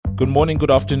Good morning, good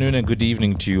afternoon, and good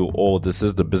evening to you all. This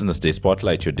is the Business Day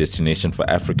Spotlight, your destination for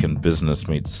African business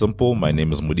made simple. My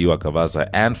name is Mudiwa Kavaza,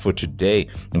 and for today,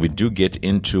 we do get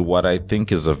into what I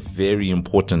think is a very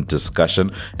important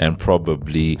discussion and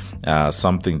probably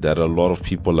something that a lot of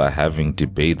people are having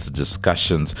debates,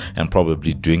 discussions, and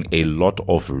probably doing a lot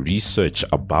of research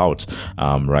about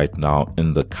right now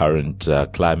in the current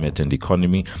climate and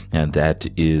economy, and that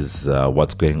is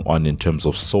what's going on in terms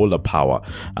of solar power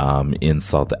in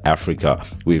South Africa.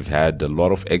 We've had a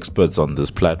lot of experts on this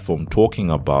platform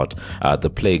talking about the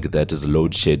plague that is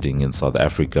load shedding in South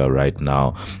Africa right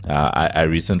now. I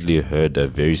recently heard a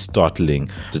very startling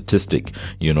statistic,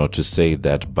 to say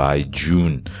that by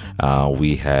June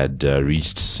we had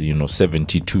reached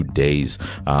 72 days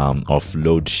of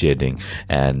load shedding.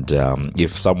 And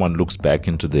if someone looks back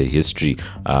into the history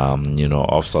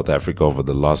of South Africa over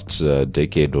the last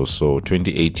decade or so,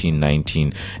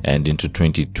 2018-19 and into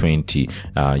 2020,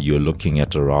 you're looking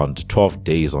at around 12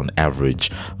 days on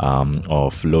average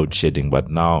of load shedding.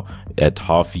 But now at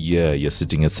half a year, you're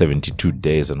sitting at 72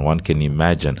 days, and one can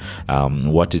imagine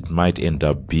what it might end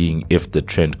up being if the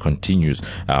trend continues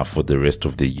for the rest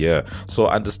of the year. So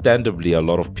understandably, a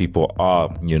lot of people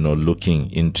are,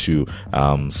 looking into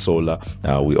solar.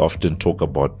 We often talk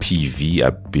about PV. I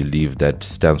believe that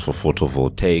stands for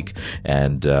photovoltaic.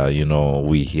 And,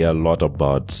 we hear a lot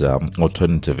about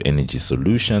alternative energy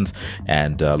solutions,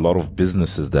 and a lot of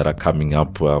businesses that are coming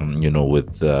up,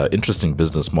 with interesting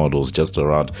business models just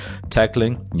around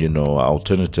tackling,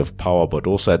 alternative power, but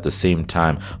also at the same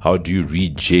time, how do you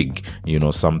rejig,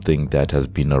 something that has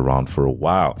been around for a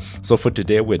while. So for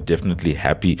today, we're definitely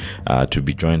happy to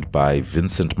be joined by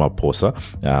Vincent Maphosa,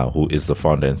 who is the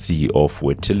founder and CEO of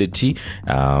Wetility.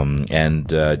 And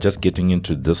just getting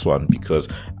into this one, because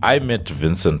I met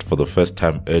Vincent for the first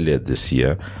time earlier this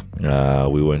year.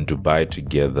 We were in Dubai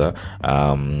together.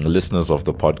 Listeners of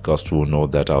the podcast will know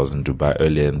that I was in Dubai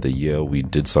earlier in the year. We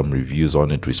did some reviews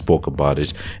on it. We spoke about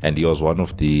it, and he was one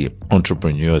of the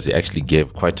entrepreneurs. He actually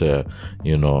gave quite a,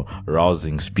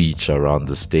 rousing speech around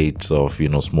the state of,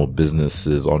 small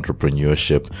businesses,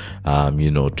 entrepreneurship,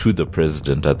 to the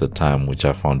president at the time, which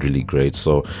I found really great.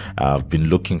 So I've been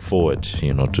looking forward,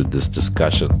 to this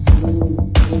discussion.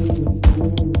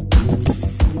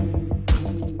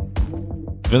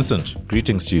 Vincent,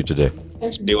 greetings to you today.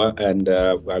 Thanks, Mdiwa, and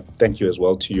thank you as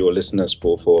well to your listeners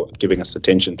for giving us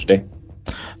attention today.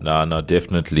 No,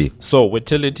 definitely. So,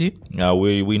 Wetility,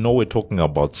 we know we're talking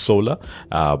about solar,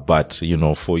 but,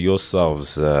 for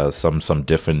yourselves, some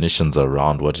definitions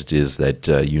around what it is that,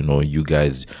 you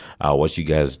guys, what you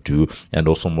guys do, and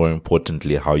also more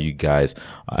importantly, how you guys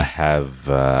have,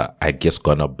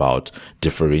 gone about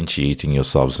differentiating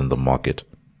yourselves in the market.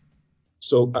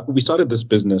 So we started this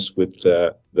business with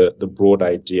the broad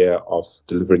idea of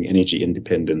delivering energy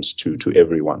independence to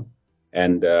everyone.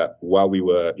 And while we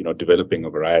were, developing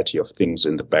a variety of things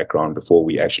in the background before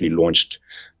we actually launched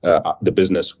the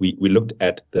business, we looked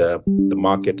at the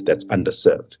market that's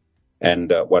underserved.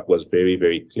 And what was very,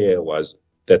 very clear was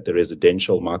that the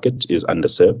residential market is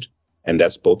underserved. And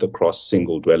that's both across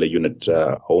single dweller unit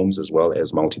homes as well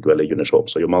as multi-dweller unit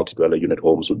homes. So your multi-dweller unit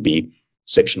homes would be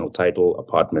sectional title,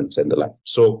 apartments, and the like.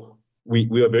 So we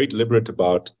are very deliberate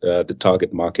about the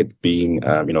target market being,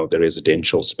 the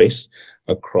residential space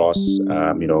across,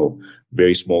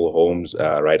 very small homes,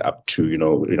 right up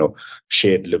to,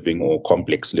 shared living or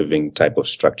complex living type of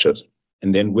structures.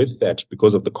 And then with that,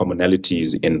 because of the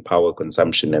commonalities in power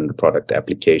consumption and the product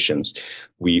applications,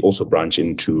 we also branch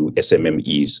into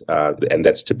SMMEs, and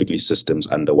that's typically systems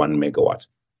under 1 megawatt.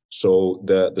 So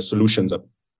the solutions are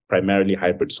primarily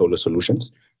hybrid solar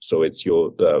solutions. So it's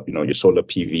your solar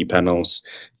PV panels,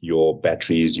 your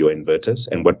batteries, your inverters.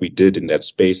 And what we did in that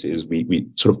space is we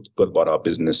sort of got about our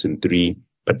business in three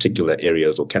particular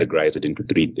areas, or categorize it into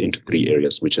three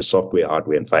areas, which is software,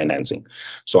 hardware, and financing.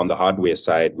 So on the hardware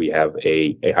side, we have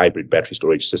a hybrid battery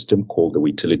storage system called the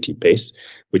Wetility Base,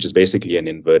 which is basically an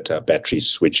inverter battery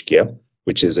switch gear,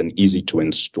 which is an easy to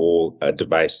install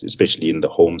device, especially in the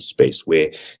home space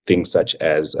where things such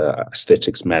as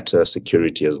aesthetics matter,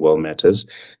 security as well matters,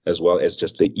 as well as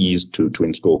just the ease to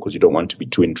install, because you don't want to be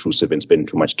too intrusive and spend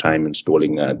too much time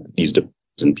installing these devices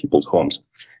in people's homes.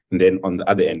 And then on the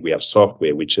other end, we have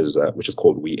software, which is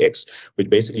called WeX, which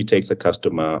basically takes the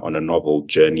customer on a novel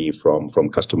journey from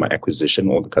customer acquisition.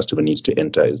 All the customer needs to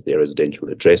enter is their residential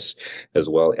address, as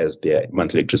well as their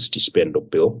monthly electricity spend or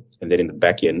bill. And then in the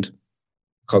back end,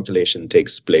 calculation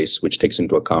takes place, which takes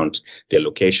into account their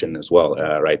location as well,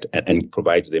 right? And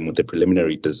provides them with a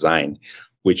preliminary design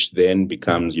which then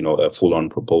becomes, a full-on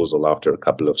proposal after a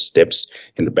couple of steps.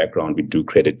 In the background, we do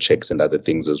credit checks and other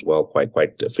things as well, quite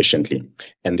efficiently.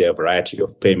 And there are a variety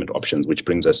of payment options, which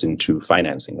brings us into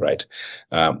financing, right?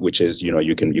 Which is,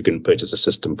 you can purchase a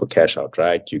system for cash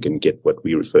outright. You can get what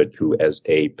we refer to as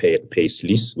a pay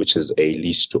lease, which is a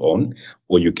lease to own,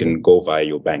 or you can go via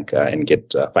your bank and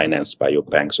get financed by your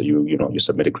bank. So you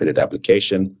submit a credit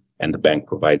application, and the bank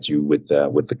provides you with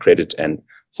the credit. And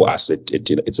for us,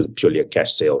 it's purely a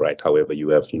cash sale, right? However, you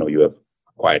have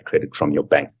acquired credit from your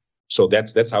bank. So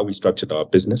that's how we structured our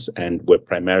business, and we're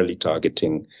primarily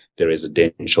targeting the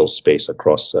residential space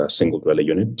across single dweller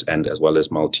unit and as well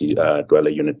as multi dweller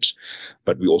unit.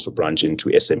 But we also branch into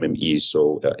SMMEs.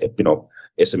 So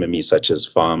SMMEs such as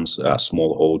farms,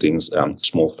 small holdings,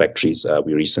 small factories.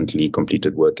 We recently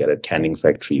completed work at a canning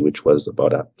factory, which was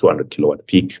about a 200 kilowatt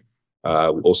peak. We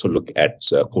also look at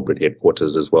corporate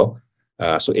headquarters as well.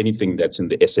 So anything that's in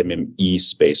the SMME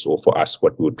space, or for us,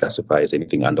 what we would classify as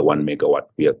anything under 1 megawatt,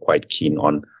 we are quite keen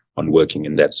on working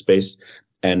in that space.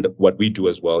 And what we do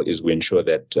as well is we ensure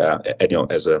that,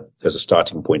 as a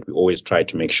starting point, we always try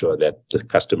to make sure that the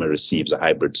customer receives a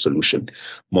hybrid solution,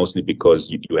 mostly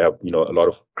because you have, a lot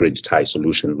of grid tie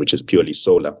solutions, which is purely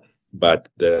solar. But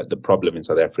the problem in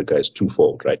South Africa is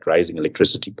twofold, right? Rising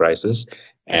electricity prices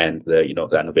and the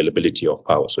unavailability of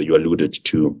power. So you alluded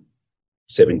to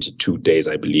 72 days,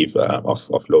 I believe,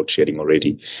 of load shedding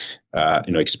already,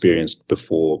 experienced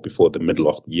before the middle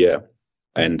of the year.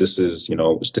 And this is,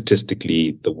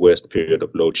 statistically the worst period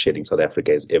of load shedding South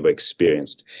Africa has ever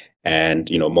experienced. And,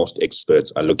 most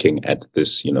experts are looking at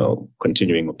this,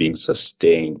 continuing or being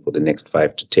sustained for the next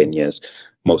 5 to 10 years,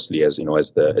 mostly as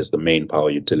the main power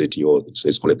utility, or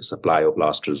let's call it the supply of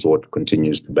last resort,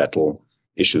 continues to battle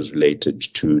issues related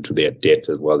to their debt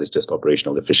as well as just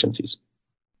operational efficiencies.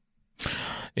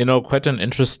 Quite an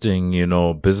interesting,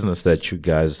 business that you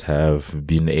guys have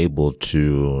been able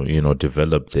to,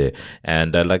 develop there.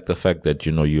 And I like the fact that,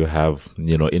 you have,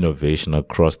 innovation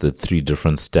across the 3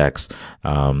 different stacks,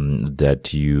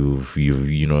 that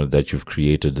you've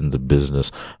created in the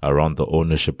business, around the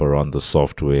ownership, around the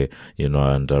software,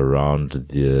 and around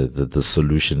the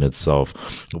solution itself.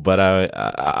 But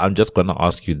I'm just going to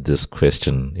ask you this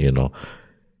question,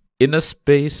 in a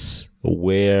space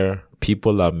where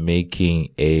people are making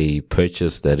a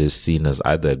purchase that is seen as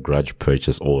either a grudge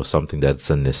purchase or something that's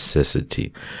a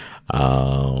necessity.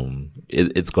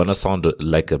 It's gonna sound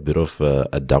like a bit of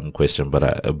a dumb question,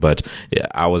 but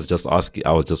I was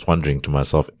just wondering to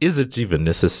myself, is it even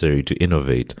necessary to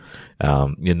innovate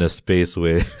in a space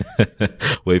where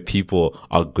where people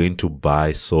are going to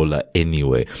buy solar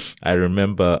anyway? I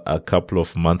remember a couple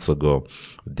of months ago,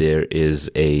 there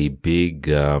is a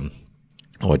big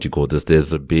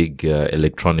there's a big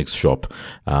electronics shop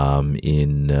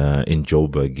in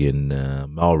Joburg, in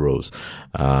Melrose.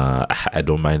 I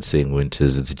don't mind saying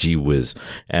Winters, it's G-Wiz.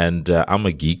 And I'm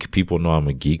a geek. People know I'm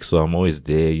a geek, so I'm always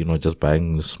there, just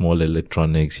buying small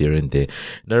electronics here and there.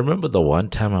 And I remember the one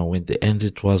time I went there and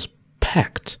it was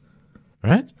packed,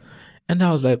 right? And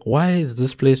I was like, why is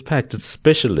this place packed? It's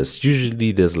specialists.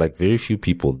 Usually there's like very few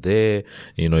people there.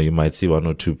 You might see 1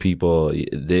 or 2 people.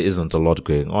 There isn't a lot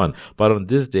going on. But on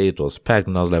this day, it was packed.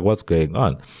 And I was like, what's going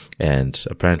on? And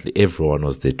apparently everyone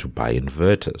was there to buy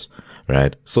inverters,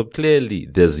 right? So clearly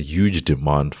there's a huge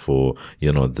demand for,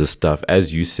 this stuff.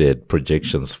 As you said,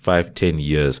 projections 5-10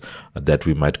 years that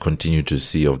we might continue to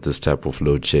see of this type of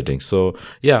load shedding. So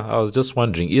yeah, I was just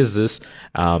wondering, is this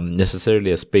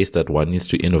necessarily a space that one needs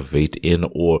to innovate in,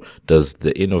 or does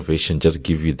the innovation just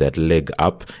give you that leg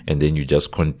up and then you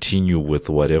just continue with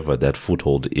whatever that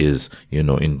foothold is,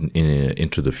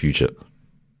 into the future?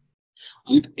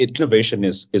 Innovation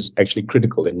is actually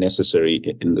critical and necessary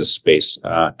in this space.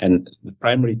 And the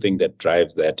primary thing that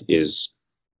drives that is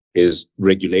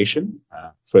regulation,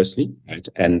 firstly, right?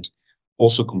 And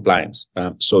also compliance.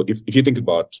 So if you think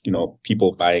about,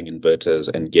 people buying inverters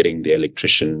and getting their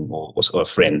electrician or a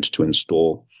friend to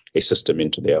install a system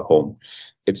into their home,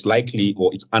 it's likely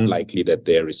or it's unlikely that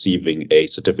they're receiving a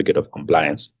certificate of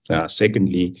compliance.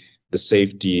 Secondly, the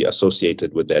safety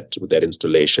associated with that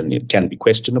installation, it can be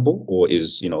questionable or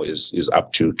is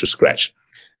up to scratch.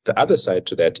 The other side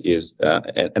to that is,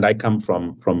 and I come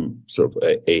from sort of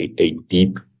a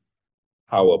deep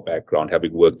power background,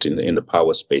 having worked in the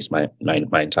power space my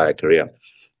entire career.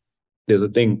 There's a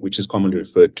thing which is commonly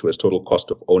referred to as total cost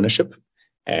of ownership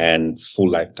and full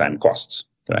lifetime costs,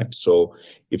 right? So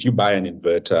if you buy an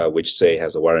inverter, which say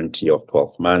has a warranty of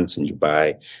 12 months, and you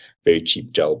buy very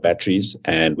cheap gel batteries,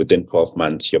 and within 12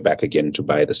 months, you're back again to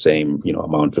buy the same,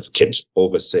 amount of kit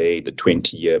over, say, the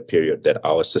 20-year period that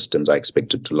our systems are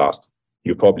expected to last.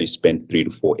 you probably spend 3 to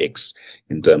 4x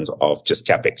in terms of just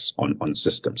capex on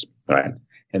systems, right?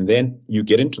 And then you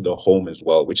get into the home as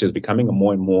well, which is becoming a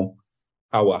more and more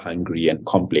power hungry and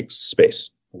complex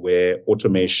space, where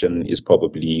automation is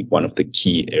probably one of the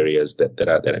key areas that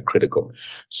are critical.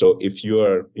 So if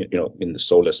you're, in the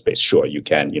solar space, sure, you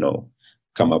can,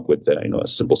 come up with a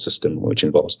simple system which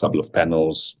involves a couple of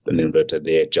panels, an inverter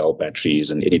there, gel batteries,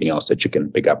 and anything else that you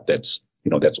can pick up that's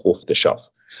off the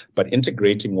shelf. But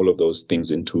integrating all of those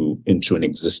things into an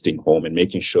existing home and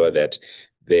making sure that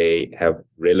they have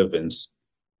relevance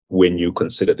when you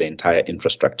consider the entire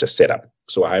infrastructure setup.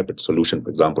 So a hybrid solution, for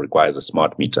example, requires a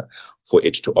smart meter for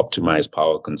it to optimize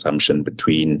power consumption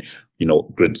between,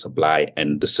 grid supply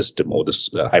and the system, or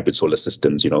the hybrid solar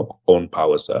system's, own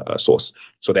power source.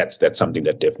 So that's something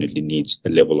that definitely needs a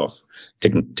level of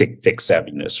tech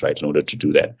savviness, right, in order to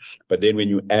do that. But then when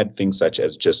you add things such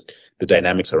as just the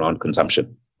dynamics around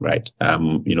consumption, right,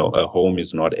 a home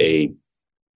is not a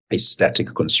static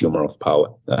consumer of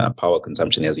power. Power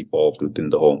consumption has evolved within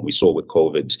the home. We saw with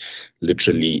COVID,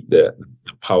 literally the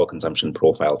power consumption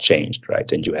profile changed, right?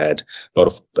 And you had a lot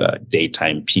of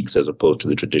daytime peaks as opposed to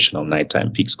the traditional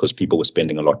nighttime peaks, because people were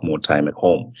spending a lot more time at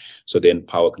home. So then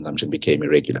power consumption became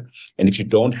irregular. And if you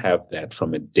don't have that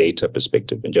from a data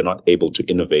perspective, and you're not able to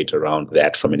innovate around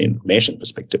that from an information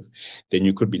perspective, then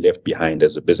you could be left behind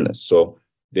as a business. So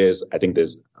I think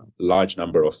there's a large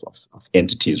number of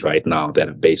entities right now that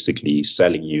are basically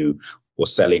selling you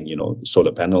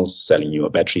solar panels, selling you a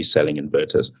battery, selling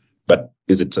inverters. But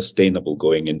is it sustainable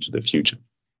going into the future?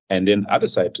 And then the other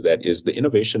side to that is the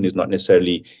innovation is not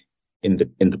necessarily in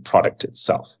the product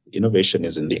itself. Innovation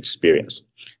is in the experience,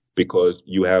 because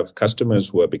you have customers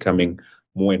who are becoming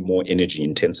more and more energy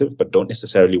intensive, but don't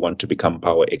necessarily want to become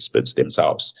power experts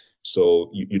themselves. So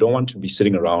you don't want to be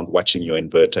sitting around watching your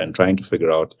inverter and trying to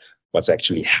figure out what's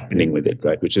actually happening with it,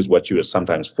 right? Which is what you are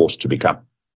sometimes forced to become.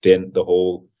 Then the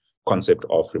whole concept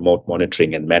of remote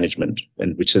monitoring and management,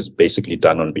 and which is basically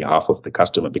done on behalf of the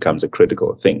customer, becomes a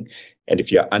critical thing. And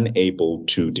if you're unable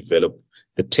to develop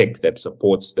the tech that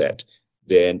supports that,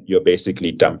 then you're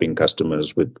basically dumping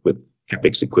customers with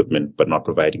CapEx equipment, but not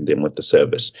providing them with the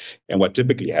service. And what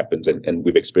typically happens, and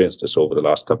we've experienced this over the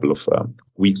last couple of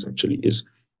weeks actually, is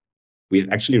we're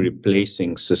actually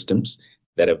replacing systems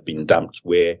that have been dumped,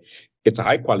 where it's a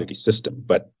high quality system,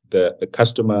 but the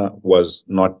customer was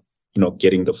not,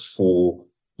 getting the full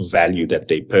value that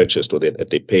they purchased or that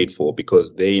they paid for,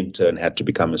 because they in turn had to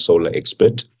become a solar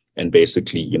expert and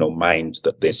basically, mind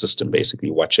their system,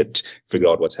 basically watch it, figure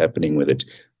out what's happening with it.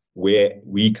 Where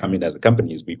we come in as a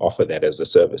company is we offer that as a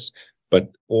service,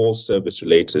 but all service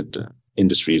related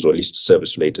industries, or at least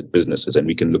service related businesses, and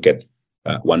we can look at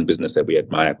one business that we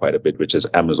admire quite a bit, which is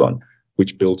Amazon,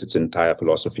 which built its entire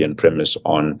philosophy and premise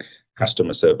on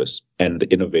customer service. And the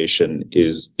innovation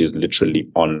is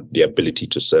literally on the ability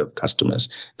to serve customers.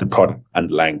 The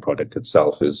underlying product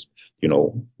itself is,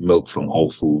 milk from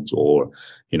Whole Foods, or,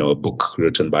 a book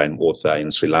written by an author in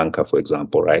Sri Lanka, for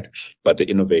example, right? But the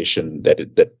innovation that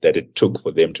it took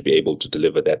for them to be able to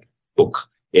deliver that book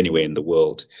anywhere in the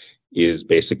world is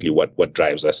basically what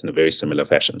drives us in a very similar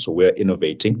fashion. So we're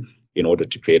innovating in order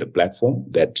to create a platform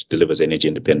that delivers energy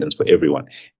independence for everyone.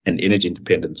 And energy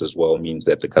independence as well means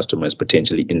that the customer is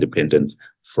potentially independent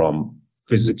from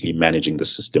physically managing the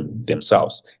system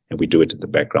themselves. And we do it in the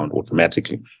background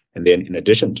automatically. And then in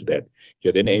addition to that,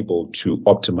 you're then able to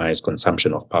optimize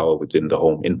consumption of power within the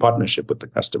home in partnership with the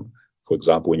customer. For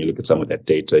example, when you look at some of that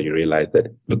data, you realize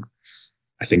that, look,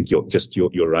 I think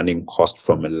your running cost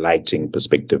from a lighting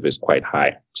perspective is quite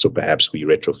high. So perhaps we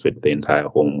retrofit the entire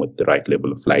home with the right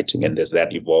level of lighting. And as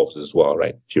that evolves as well,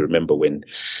 right? If you remember when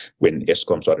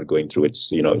Eskom started going through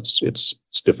its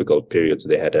difficult periods,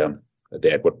 they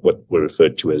had what were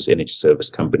referred to as energy service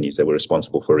companies that were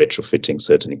responsible for retrofitting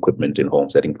certain equipment in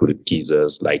homes that included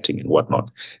geysers, lighting, and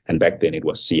whatnot. And back then it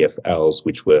was CFLs,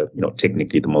 which were,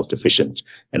 technically the most efficient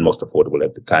and most affordable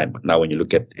at the time. But now when you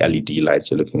look at LED lights,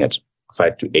 you're looking at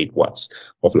 5 to 8 watts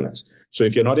of lights. So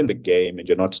if you're not in the game and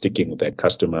you're not sticking with that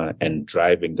customer and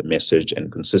driving the message and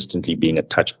consistently being a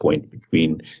touch point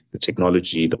between the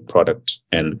technology, the product,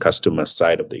 and the customer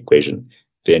side of the equation,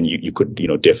 then you could,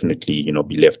 definitely,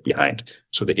 be left behind.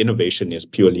 So the innovation is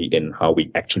purely in how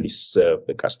we actually serve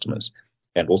the customers,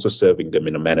 and also serving them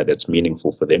in a manner that's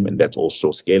meaningful for them and that's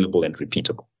also scalable and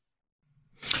repeatable.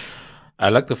 I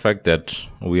like the fact that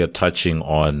we are touching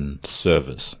on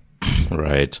service,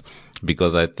 right?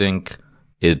 Because I think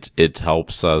it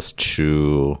helps us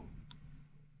to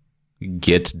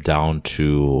get down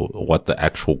to what the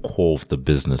actual core of the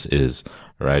business is,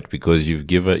 right? Because you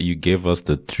gave us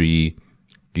the three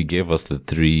you gave us the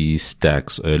 3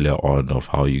 stacks earlier on of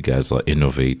how you guys are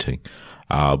innovating.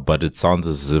 But it sounds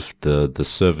as if the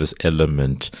service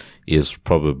element is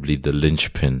probably the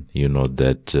linchpin,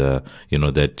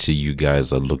 that you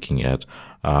guys are looking at.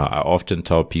 I often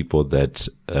tell people that,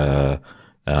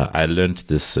 I learned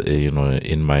this,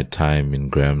 in my time in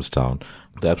Grahamstown.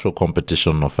 The actual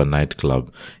competition of a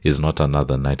nightclub is not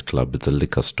another nightclub, it's a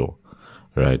liquor store,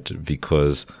 right?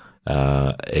 Because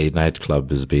a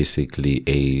nightclub is basically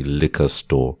a liquor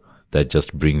store that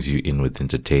just brings you in with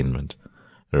entertainment,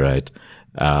 right?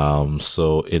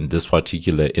 So in this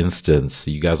particular instance,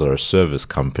 you guys are a service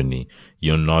company.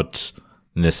 You're not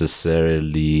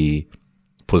necessarily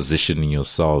positioning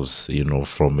yourselves,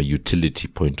 from a utility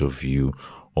point of view,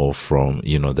 or from,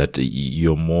 that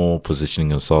you're more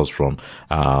positioning yourselves from,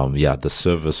 the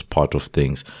service part of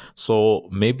things. So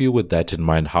maybe with that in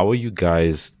mind, how are you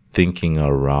guys thinking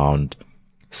around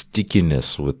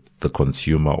stickiness with the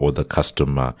consumer or the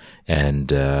customer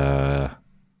and,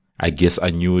 I guess,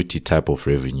 annuity type of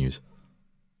revenues?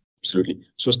 Absolutely.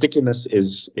 So stickiness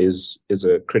is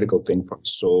a critical thing for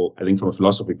us. So I think from a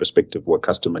philosophy perspective, we're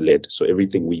customer led. So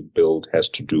everything we build has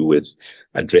to do with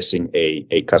addressing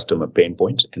a customer pain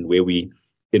point. And where we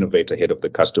innovate ahead of the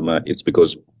customer, it's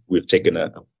because we've taken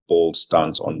a bold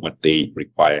stance on what they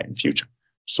require in future.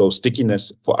 So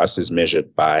stickiness for us is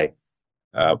measured by,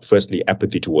 firstly,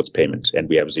 apathy towards payment. And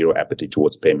we have zero apathy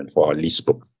towards payment for our lease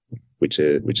book, which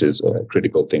is a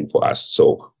critical thing for us.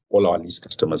 So all our lease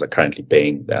customers are currently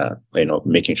paying,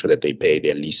 making sure that they pay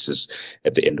their leases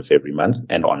at the end of every month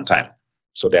and on time.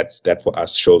 So that for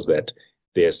us shows that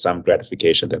there's some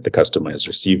gratification that the customer is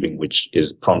receiving, which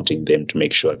is prompting them to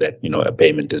make sure that, a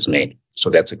payment is made. So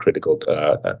that's a critical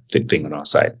thing on our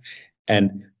side.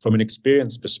 And from an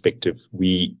experience perspective,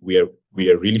 we are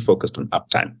really focused on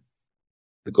uptime,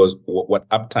 because what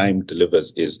uptime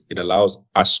delivers is it allows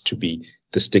us to be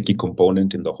the sticky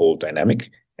component in the whole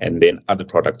dynamic. And then other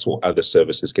products or other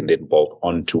services can then bolt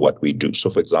onto what we do. So,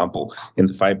 for example, in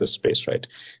the fiber space, right,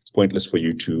 it's pointless for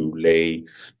you to lay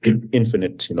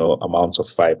infinite, amounts of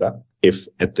fiber if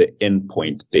at the end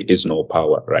point there is no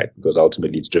power, right? Because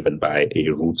ultimately it's driven by a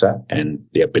router and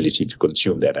the ability to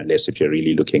consume that, unless if you're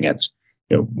really looking at,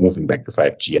 moving back to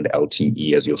 5G and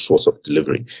LTE as your source of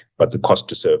delivery. But the cost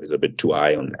to serve is a bit too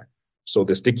high on that. So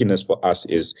the stickiness for us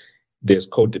is there's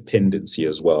codependency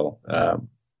as well.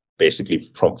 Basically,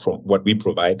 from what we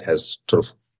provide has sort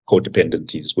of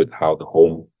codependencies with how the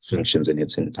home functions in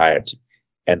its entirety.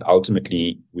 And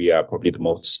ultimately, we are probably the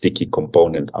most sticky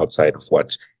component outside of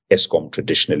what Eskom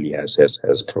traditionally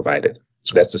has provided.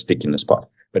 So that's the stickiness part.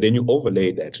 But then you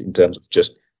overlay that in terms of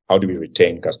just how do we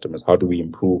retain customers? How do we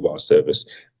improve our service?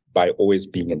 By always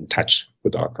being in touch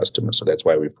with our customers. So that's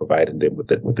why we provide them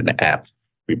with an app.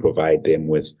 We provide them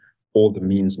with all the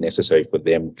means necessary for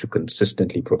them to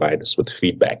consistently provide us with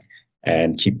feedback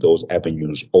and keep those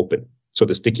avenues open. So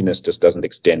the stickiness just doesn't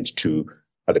extend to,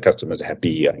 are the customers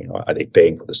happy? Are they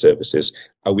paying for the services?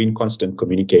 Are we in constant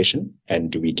communication?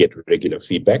 And do we get regular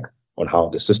feedback on how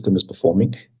the system is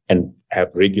performing, and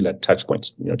have regular touch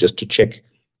points, just to check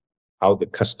how the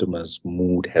customer's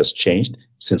mood has changed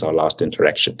since our last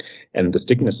interaction. And the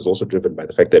stickiness is also driven by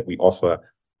the fact that we offer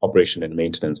operation and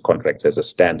maintenance contracts as a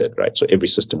standard, right? So every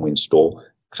system we install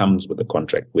comes with a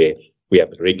contract where we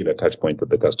have a regular touch point with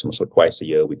the customer. So twice a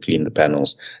year, we clean the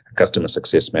panels. A customer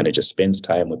success manager spends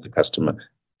time with the customer,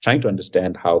 trying to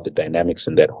understand how the dynamics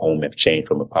in that home have changed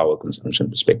from a power consumption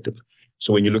perspective.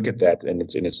 So when you look at that and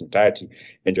it's in its entirety,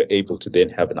 and you're able to then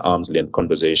have an arm's length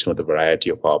conversation with a variety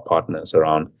of our partners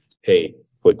around, hey,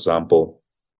 for example,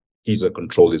 geyser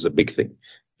control is a big thing.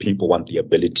 People want the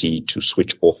ability to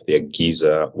switch off their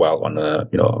geyser while on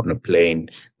a plane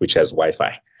which has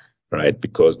Wi-Fi, right?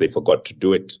 Because they forgot to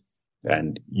do it.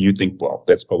 And you think, well,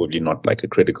 that's probably not like a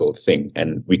critical thing.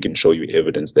 And we can show you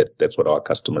evidence that that's what our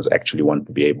customers actually want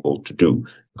to be able to do.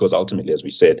 Because ultimately, as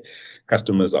we said,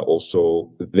 customers are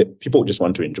also, people just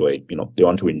want to enjoy, they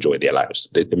want to enjoy their lives.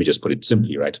 Let me just put it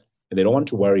simply, right? And they don't want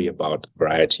to worry about a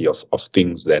variety of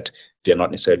things that they're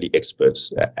not necessarily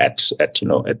experts at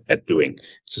doing.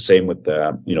 It's the same with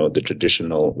the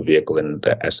traditional vehicle and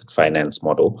asset finance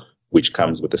model, which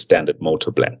comes with a standard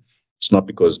motor plan. It's not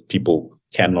because people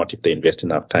cannot, if they invest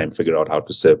enough time, figure out how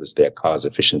to service their cars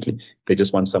efficiently. They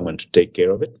just want someone to take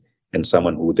care of it, and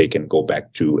someone who they can go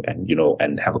back to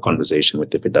and have a conversation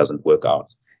with if it doesn't work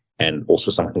out. And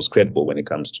also someone who's credible when it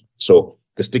comes to. So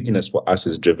the stickiness for us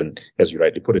is driven, as you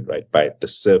rightly put it, right, by the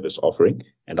service offering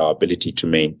and our ability to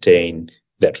maintain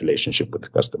that relationship with the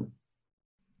customer.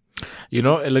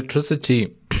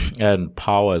 Electricity and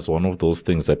power is one of those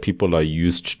things that people are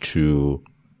used to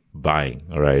buying,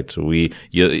 right?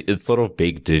 It's sort of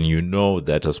baked in. You know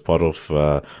that as part of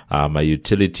my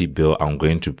utility bill, I'm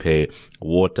going to pay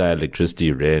water,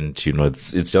 electricity, rent.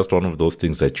 It's just one of those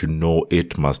things that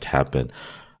it must happen.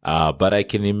 But I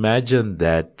can imagine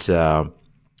that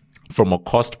from a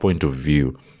cost point of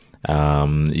view,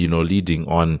 leading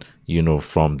on,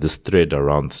 from this thread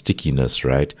around stickiness,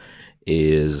 right,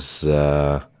 is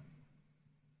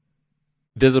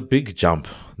there's a big jump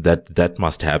that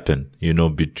must happen,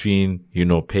 between,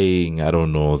 paying, I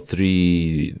don't know,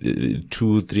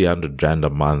 300 rand a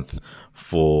month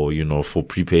for, for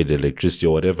prepaid electricity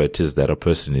or whatever it is that a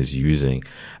person is using.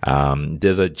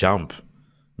 There's a jump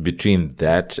between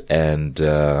that and,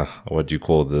 what do you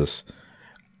call this?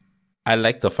 I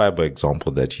like the fiber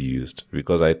example that you used,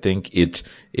 because I think it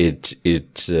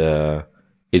makes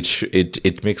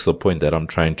the point that I'm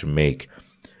trying to make.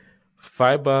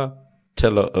 Fiber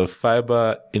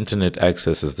internet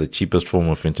access is the cheapest form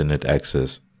of internet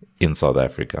access in South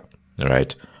Africa,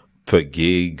 right? Per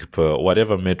gig, per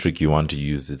whatever metric you want to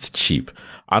use, it's cheap.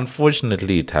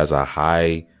 Unfortunately, it has a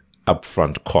high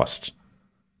upfront cost.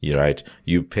 You're right.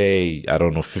 You pay, I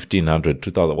don't know, 1,500,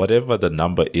 2,000, whatever the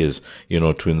number is,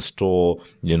 to install,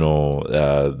 the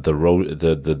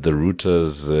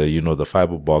routers, the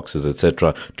fiber boxes,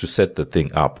 etc., to set the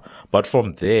thing up. But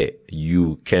from there,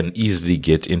 you can easily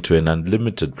get into an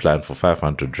unlimited plan for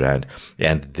 500 rand.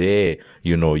 And there,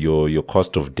 your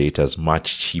cost of data is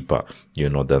much cheaper,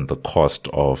 than the cost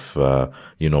of,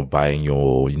 buying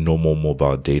your normal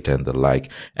mobile data and the like.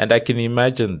 And I can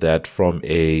imagine that from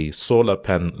a solar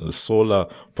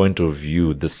point of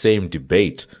view, the same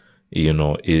debate,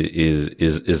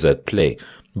 is at play.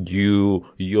 You're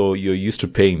used to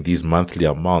paying these monthly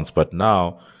amounts, but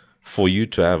now for you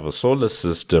to have a solar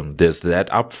system, there's that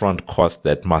upfront cost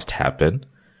that must happen.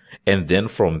 And then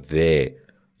from there,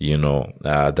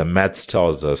 the maths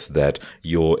tells us that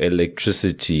your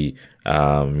electricity,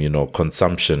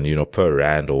 consumption, per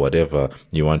rand or whatever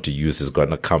you want to use is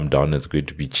going to come down. It's going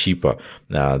to be cheaper,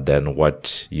 than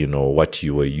what you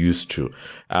were used to.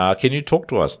 Can you talk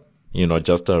to us,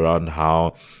 just around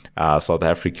how, South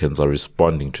Africans are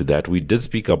responding to that? We did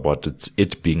speak about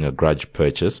it being a grudge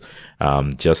purchase,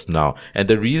 just now. And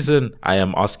the reason I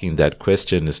am asking that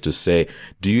question is to say,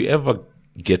 do you ever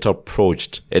get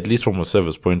approached, at least from a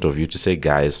service point of view, to say,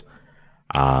 guys,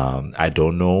 I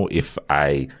don't know if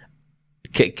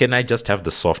can I just have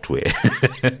the software?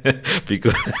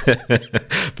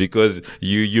 because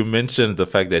you mentioned the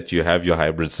fact that you have your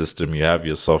hybrid system, you have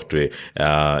your software,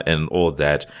 and all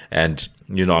that. And,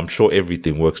 I'm sure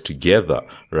everything works together,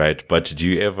 right? But do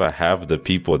you ever have the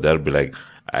people that'll be like,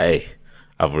 I've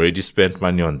already spent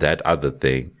money on that other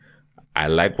thing. I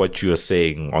like what you're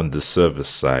saying on the service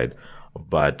side,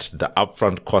 but the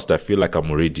upfront cost, I feel like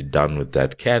I'm already done with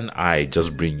that. Can I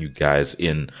just bring you guys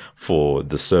in for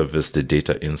the service, the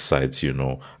data insights,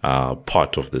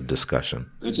 part of the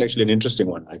discussion? It's actually an interesting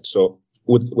one, right? So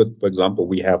with for example,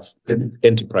 we have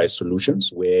enterprise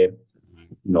solutions where,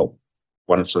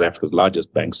 one of South Africa's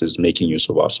largest banks is making use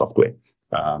of our software,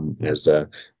 to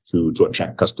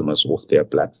attract customers off their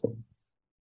platform.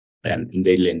 And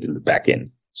they lend in the back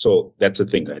end. So that's the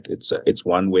thing, right? It's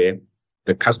one where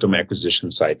the customer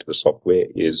acquisition side of the software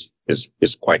is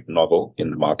quite novel in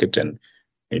the market, and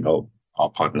our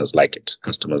partners like it,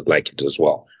 customers like it as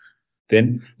well.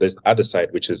 Then there's the other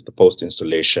side, which is the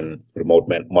post-installation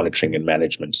remote monitoring and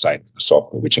management side of the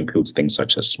software, which includes things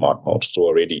such as smart mode. So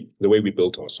already the way we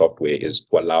built our software is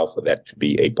to allow for that to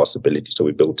be a possibility. So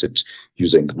we built it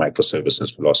using the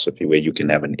microservices philosophy, where you can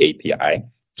have an API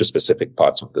to specific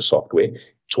parts of the software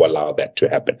to allow that to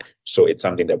happen. So it's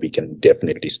something that we can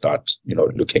definitely start,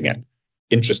 looking at.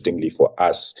 Interestingly for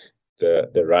us,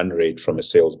 the run rate from a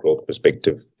sales growth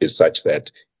perspective is such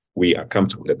that we are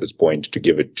comfortable at this point to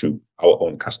give it to our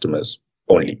own customers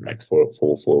only, right? For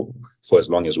as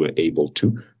long as we're able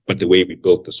to. But the way we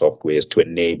built the software is to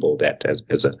enable that as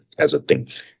a thing.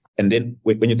 And then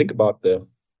when you think about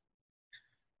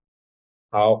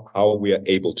how we are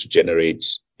able to generate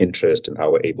interest and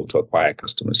how we're able to acquire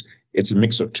customers, it's a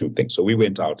mix of two things. So we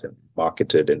went out and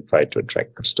marketed and tried to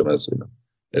attract customers,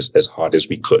 as hard as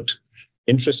we could.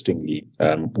 Interestingly,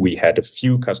 we had a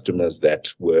few customers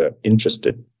that were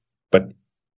interested, but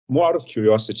more out of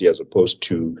curiosity as opposed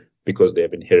to because they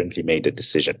have inherently made a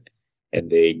decision, and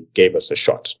they gave us a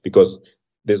shot, because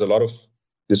there's a lot of,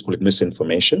 let's call it,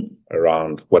 misinformation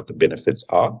around what the benefits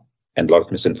are, and a lot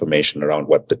of misinformation around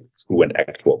what the true and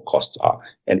actual costs are.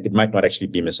 And it might not actually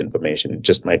be misinformation. It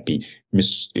just might be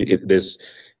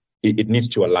it needs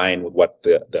to align with what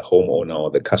the homeowner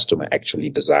or the customer actually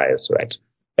desires, right?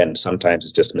 And sometimes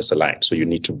it's just misaligned. So you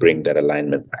need to bring that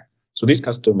alignment back. So these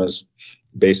customers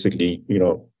basically,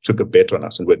 took a bet on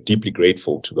us, and we're deeply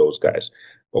grateful to those guys.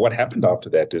 But what happened after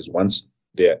that is once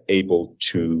they're able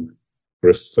to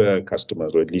refer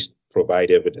customers, or at least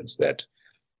provide evidence that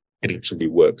it actually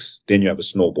works, then you have a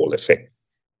snowball effect.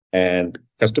 And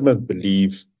customers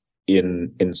believe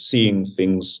in seeing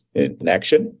things in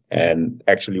action and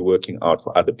actually working out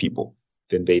for other people.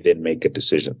 Then they then make a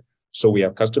decision. So we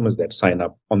have customers that sign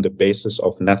up on the basis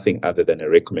of nothing other than a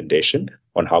recommendation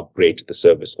on how great the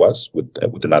service was with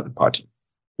another party.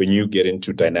 When you get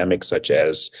into dynamics such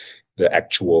as the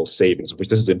actual savings, which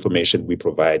this is information we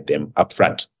provide them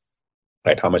upfront,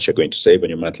 right? How much you're going to save on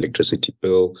your monthly electricity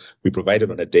bill. We provide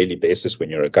it on a daily basis when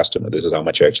you're a customer. This is how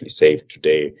much you actually saved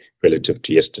today relative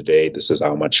to yesterday. This is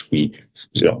how much we,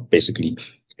 basically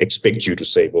expect you to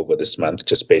save over this month,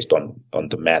 just based on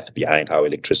the math behind how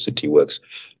electricity works.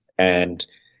 And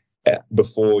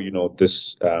before,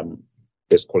 this,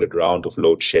 let's call it round of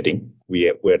load shedding,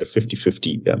 we're at a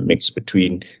 50-50 mix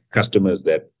between customers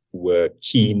that were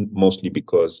keen mostly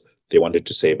because they wanted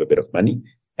to save a bit of money,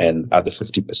 and other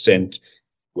 50%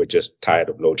 were just tired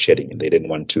of load shedding and they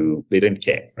didn't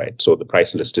care, right? So the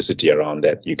price elasticity around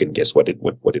that, you can guess what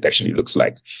it actually looks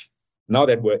like. Now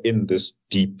that we're in this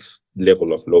deep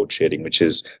level of load shedding, which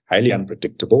is highly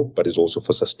unpredictable, but is also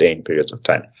for sustained periods of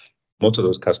time, most of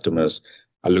those customers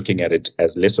are looking at it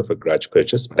as less of a grudge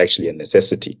purchase, but actually a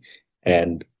necessity.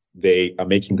 And they are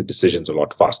making the decisions a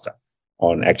lot faster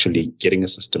on actually getting a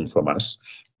system from us.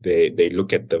 They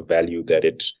look at the value that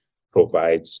it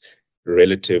provides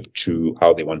relative to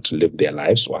how they want to live their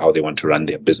lives or how they want to run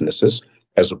their businesses,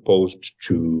 as opposed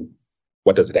to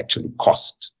what does it actually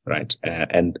cost, right?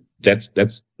 And that's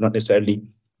not necessarily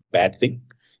a bad thing.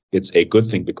 It's a good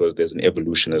thing because there's an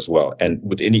evolution as well. And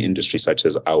with any industry such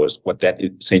as ours, what that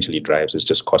essentially drives is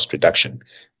just cost reduction.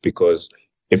 Because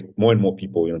if more and more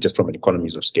people, just from an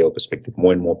economies of scale perspective,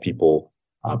 more and more people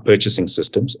are purchasing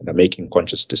systems and are making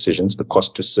conscious decisions, the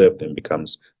cost to serve them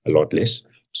becomes a lot less.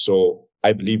 So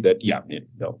I believe that,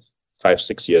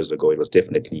 5-6 years ago, it was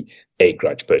definitely a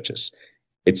grudge purchase.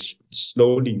 It's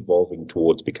slowly evolving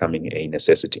towards becoming a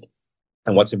necessity.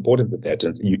 And what's important with that,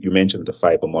 and you mentioned the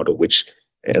fiber model, which,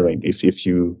 if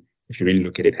you really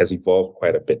look at it, has evolved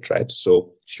quite a bit, right?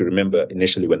 So if you remember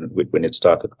initially when it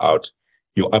started out,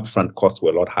 your upfront costs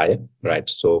were a lot higher, right?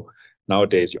 So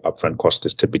nowadays, your upfront cost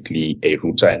is typically a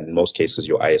router, and in most cases,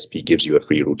 your ISP gives you a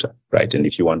free router, right? And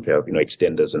if you want to have,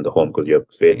 extenders in the home because you have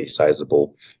a fairly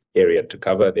sizable area to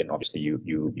cover, then obviously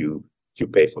you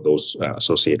pay for those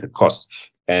associated costs.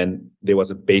 And there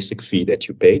was a basic fee that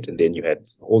you paid, and then you had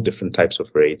all different types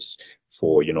of rates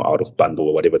for, out of bundle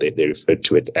or whatever they referred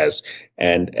to it as.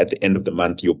 And at the end of the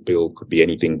month, your bill could be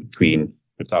anything between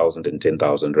 1,000 and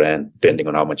 10,000 Rand, depending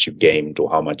on how much you gamed or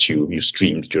how much you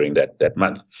streamed during that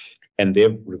month. And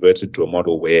they've reverted to a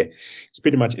model where it's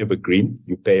pretty much evergreen.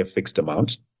 You pay a fixed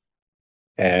amount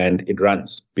and it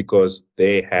runs because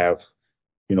they have,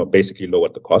 basically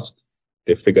lowered the cost.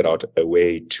 They figured out a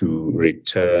way to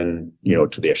return,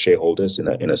 to their shareholders in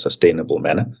a sustainable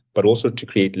manner, but also to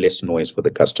create less noise for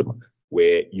the customer,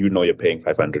 where you're paying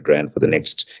 500 Rand for the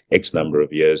next X number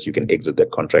of years. You can exit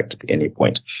that contract at any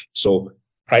point. So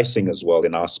pricing as well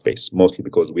in our space, mostly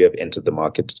because we have entered the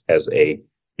market as a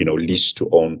lease to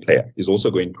own player, is also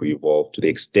going to evolve to the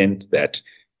extent that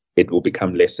it will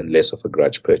become less and less of a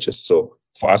grudge purchase. So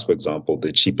for us, for example,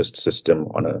 the cheapest system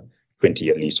on a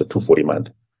 20-year lease or 240 month,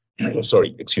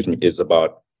 is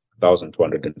about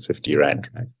 1,250 Rand.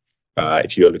 Right?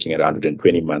 If you're looking at a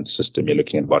 120 month system, you're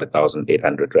looking at about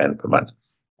 1,800 Rand per month,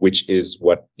 which is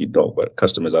what, what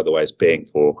customers otherwise paying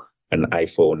for an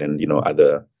iPhone and,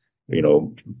 other,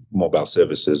 mobile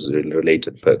services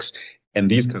related perks. And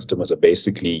these customers are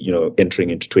basically,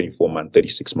 entering into 24-month,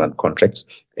 36-month contracts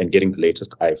and getting the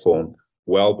latest iPhone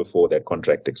well before that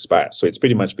contract expires. So it's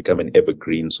pretty much become an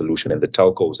evergreen solution, and the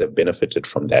telcos have benefited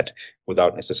from that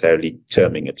without necessarily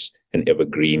terming it an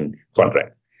evergreen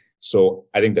contract. So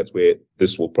I think that's where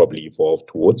this will probably evolve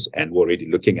towards, and we're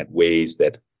already looking at ways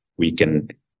that we can,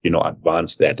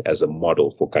 advance that as a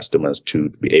model for customers to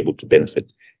be able to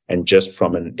benefit. And just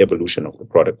from an evolution of the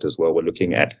product as well, we're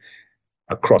looking at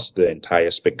across the entire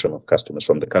spectrum of customers,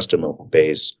 from the customer who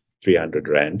pays 300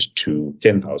 Rand to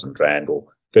 10,000 Rand or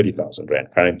 30,000 Rand.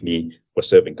 Currently, we're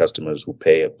serving customers who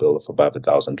pay a bill of above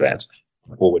 1,000 Rand.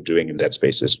 What we're doing in that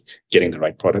space is getting the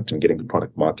right product and getting the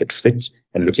product market fit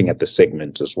and looking at the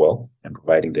segment as well and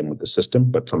providing them with the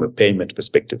system. But from a payment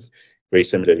perspective, very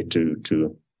similarly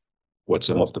to what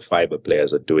some of the fiber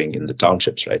players are doing in the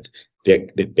townships, right?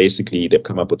 They've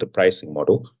come up with a pricing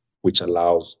model which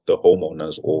allows the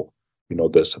homeowners or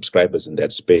the subscribers in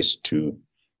that space to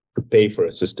to pay for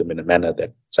a system in a manner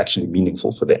that's actually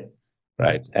meaningful for them,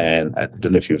 right? And I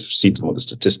don't know if you've seen some of the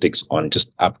statistics on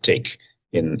just uptake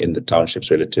in the townships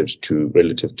relative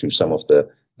to some of the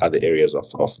other areas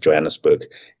of Johannesburg.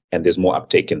 And there's more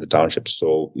uptake in the townships.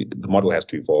 So the model has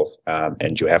to evolve,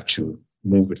 and you have to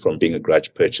move it from being a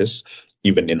grudge purchase,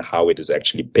 even in how it is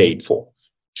actually paid for,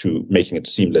 to making it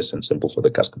seamless and simple for the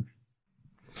customer.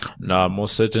 No,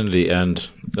 most certainly. And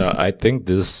I think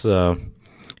this,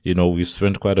 we've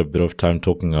spent quite a bit of time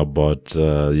talking about,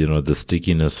 the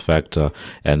stickiness factor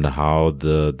and how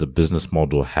the business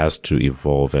model has to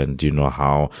evolve, and,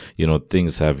 how,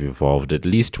 things have evolved. At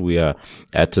least we are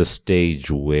at a stage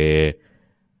where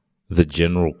the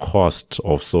general cost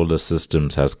of solar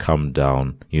systems has come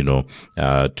down,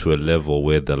 to a level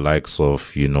where the likes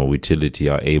of, utility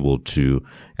are able to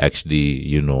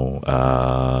actually,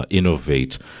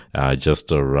 innovate,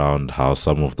 just around how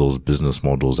some of those business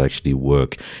models actually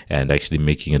work, and actually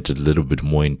making it a little bit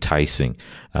more enticing,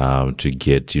 to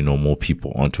get, more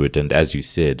people onto it. And as you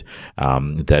said,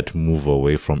 that move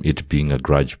away from it being a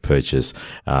grudge purchase,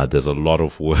 there's a lot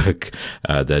of work,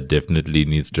 that definitely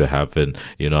needs to happen,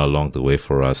 along the way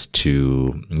for us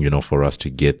to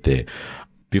get there.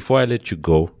 Before I let you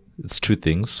go, it's two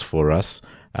things for us.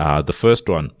 The first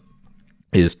one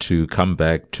is to come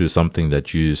back to something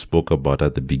that you spoke about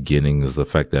at the beginning, is the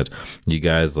fact that you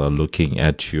guys are looking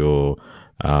at your,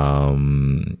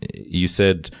 you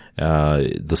said,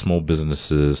 the small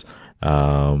businesses,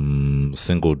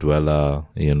 single dweller,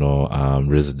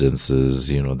 residences,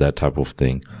 that type of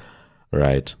thing.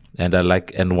 Right.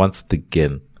 And once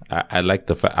again, I like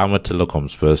the fact I'm a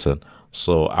telecoms person,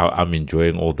 so I'm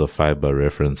enjoying all the fiber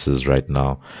references right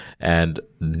now. And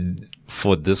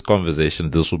for this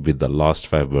conversation, this will be the last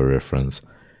fiber reference.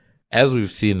 As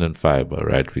we've seen in fiber,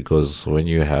 right? Because when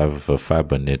you have a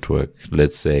fiber network,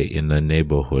 let's say in a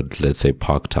neighborhood, let's say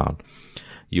Parktown,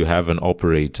 you have an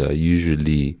operator.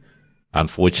 Usually,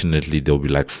 unfortunately, there'll be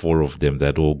like 4 of them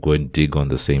that all go and dig on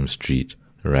the same street,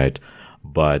 right?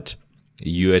 But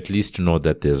you at least know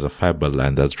that there's a fiber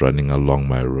line that's running along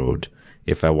my road.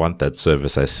 If I want that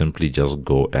service, I simply just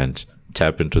go and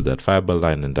tap into that fiber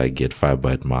line and I get fiber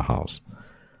at my house.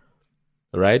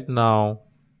 Right now,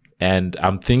 and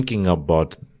I'm thinking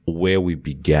about where we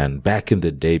began. Back in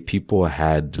the day, people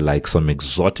had like some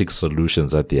exotic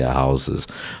solutions at their houses.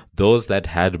 Those that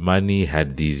had money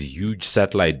had these huge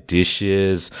satellite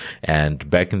dishes. And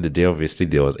back in the day, obviously,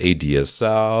 there was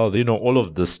ADSL, all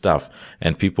of this stuff.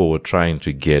 And people were trying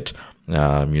to get,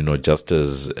 just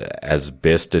as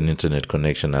best an internet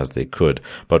connection as they could.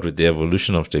 But with the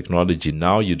evolution of technology,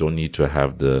 now you don't need to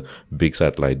have the big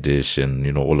satellite dish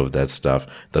and, all of that stuff.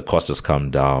 The cost has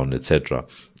come down, etc.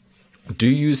 Do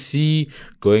you see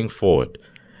going forward?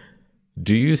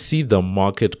 Do you see the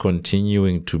market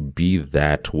continuing to be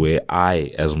that, where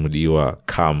I, as Mudiwa,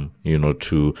 come,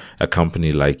 to a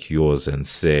company like yours and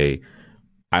say,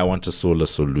 I want a solar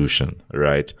solution,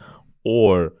 right?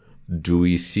 Or do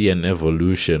we see an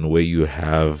evolution where you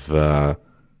have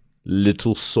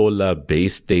little solar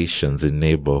base stations in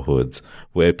neighborhoods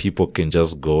where people can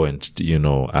just go and,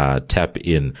 tap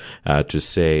in to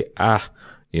say,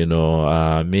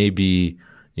 maybe,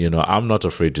 I'm not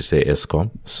afraid to say Eskom,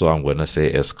 so I'm going to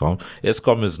say Eskom.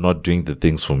 Eskom is not doing the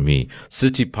things for me.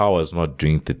 City Power is not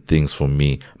doing the things for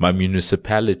me. My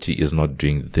municipality is not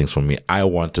doing the things for me. I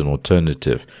want an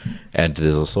alternative. And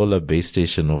there's a solar base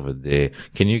station over there.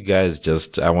 Can you guys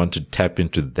I want to tap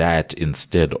into that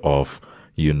instead of,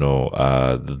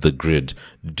 the grid.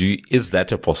 Is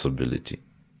that a possibility?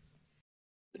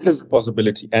 It is a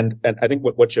possibility. And I think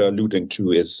what you're alluding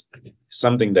to is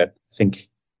something that I think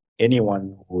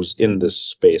anyone who's in this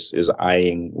space is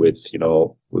eyeing with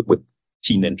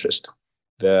keen interest.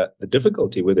 The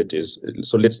difficulty with it is,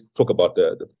 so let's talk about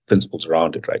the principles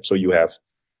around it, right? So you have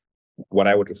what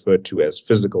I would refer to as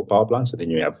physical power plants, and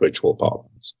then you have virtual power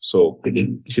plants. So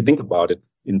if you think about it,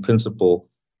 in principle,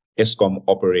 Eskom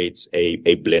operates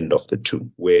a blend of the two,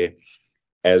 where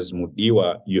as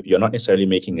Mudiwa, you're not necessarily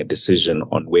making a decision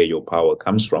on where your power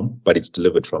comes from, but it's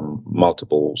delivered from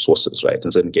multiple sources, right?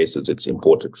 In certain cases, it's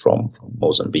imported from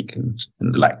Mozambique and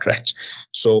the like, right?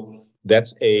 So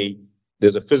there's a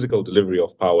physical delivery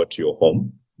of power to your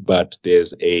home, but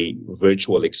there's a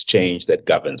virtual exchange that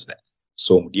governs that.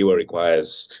 So Mudiwa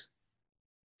requires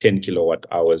 10 kilowatt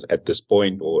hours at this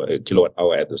point, or a kilowatt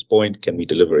hour at this point. Can we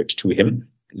deliver it to him?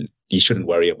 He shouldn't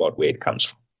worry about where it comes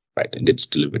from, right? And it's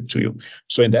delivered to you.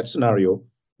 So in that scenario,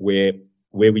 where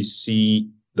we see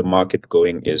the market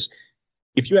going is,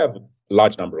 if you have a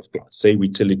large number of plants, say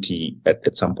utility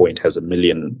at some point has 1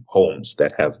 million homes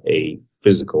that have a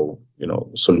physical,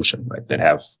 solution, right? That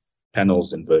have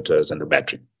panels, inverters, and a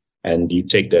battery. and you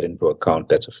take that into account,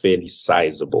 that's a fairly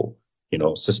sizable,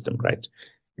 system, right?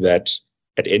 That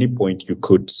at any point you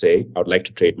could say, I would like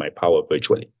to trade my power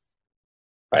virtually,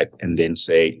 right? And then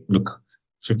say, look,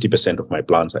 50% of my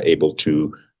plants are able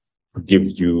to give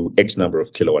you X number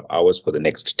of kilowatt hours for the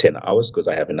next 10 hours because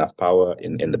I have enough power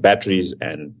in the batteries,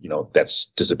 and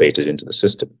that's dissipated into the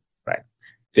system, right?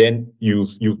 Then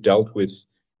you've dealt with,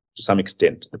 to some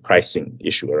extent, the pricing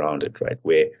issue around it, right?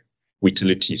 Where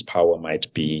utilities power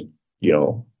might be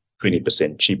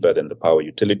 20% cheaper than the power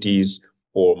utilities,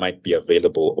 or might be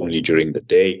available only during the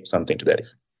day, something to that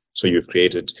effect. So you've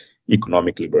created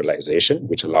economic liberalization,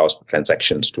 which allows for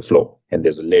transactions to flow. And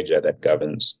there's a ledger that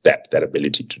governs that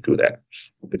ability to do that.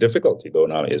 The difficulty, though,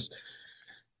 now is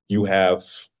you have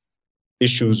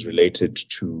issues related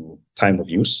to time of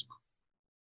use,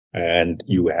 and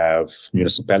you have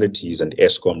municipalities and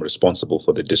Eskom responsible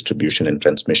for the distribution and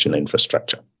transmission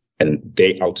infrastructure. And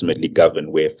they ultimately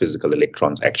govern where physical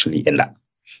electrons actually end up.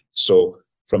 So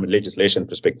from a legislation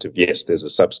perspective, yes, there's a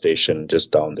substation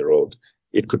just down the road.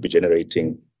 It could be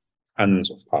generating tons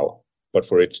of power. But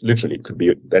for it, literally, it could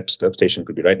be, that substation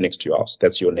could be right next to your house.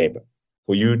 That's your neighbor.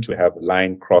 For you to have a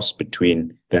line cross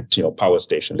between that, power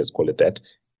station, let's call it that,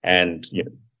 and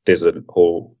there's a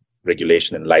whole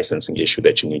regulation and licensing issue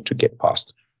that you need to get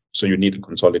past. So you need a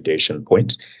consolidation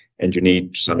point, and you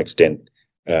need, to some extent,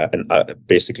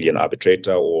 basically an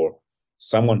arbitrator or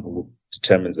someone who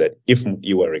determines that if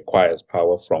Mudiwa requires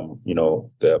power from,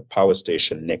 the power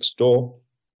station next door,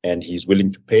 and he's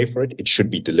willing to pay for it, it should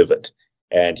be delivered.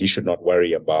 And he should not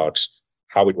worry about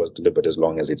how it was delivered as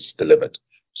long as it's delivered.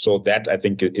 So that, I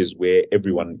think, is where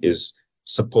everyone is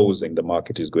supposing the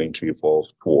market is going to evolve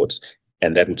towards.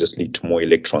 And that will just lead to more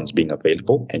electrons being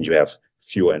available, and you have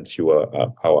fewer and fewer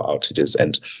power outages.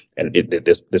 And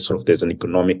there's an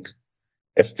economic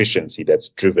efficiency that's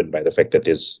driven by the fact that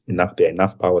there are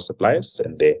enough power suppliers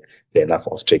and there are enough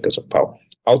off-takers of power.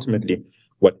 Ultimately,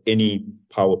 what any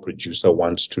power producer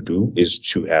wants to do is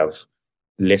to have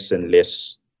less and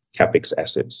less capex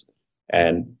assets.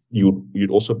 And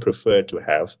you'd also prefer to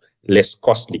have less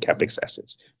costly capex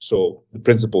assets. So the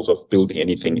principles of building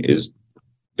anything is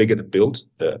bigger the build,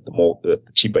 the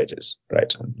cheaper it is,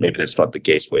 right? Maybe that's not the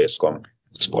case for Eskom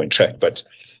at this point, right? But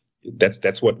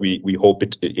that's what we hope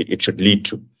it should lead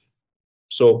to.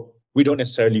 So we don't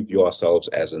necessarily view ourselves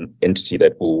as an entity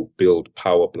that will build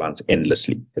power plants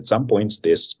endlessly. At some points,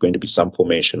 there's going to be some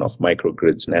formation of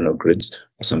microgrids, nanogrids,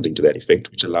 or something to that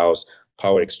effect, which allows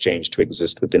power exchange to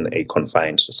exist within a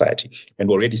confined society. And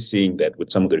we're already seeing that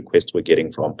with some of the requests we're getting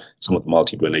from some of the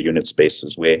multi-dweller unit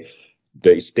spaces, where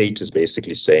the state is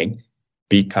basically saying,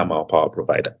 become our power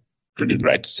provider,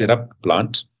 right? Set up a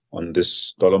plant on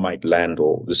this dolomite land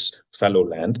or this fallow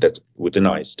land that's within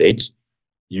our estate.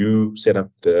 You set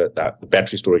up the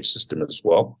battery storage system as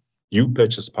well. You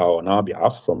purchase power on our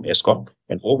behalf from Eskom,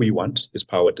 and all we want is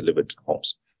power delivered to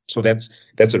homes. So that's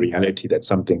a reality. That's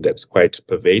something that's quite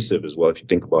pervasive as well, if you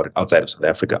think about it, outside of South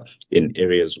Africa, in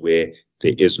areas where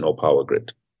there is no power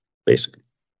grid, basically,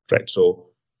 right? So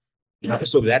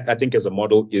that, I think, as a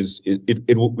model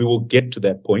we will get to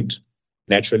that point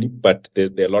naturally, but there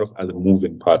are a lot of other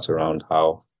moving parts around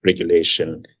how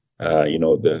regulation,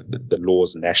 the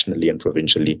laws nationally and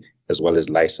provincially, as well as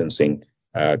licensing,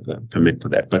 permit for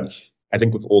that. But I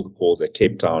think with all the calls that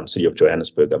Cape Town, City of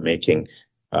Johannesburg are making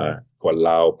to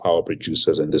allow power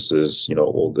producers, and this is,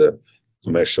 all the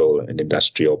commercial and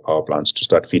industrial power plants, to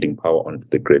start feeding power onto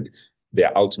the grid,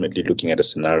 they're ultimately looking at a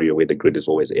scenario where the grid is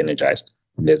always energized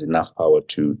and there's enough power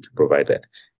to provide that.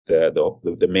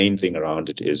 The main thing around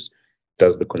it is,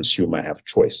 does the consumer have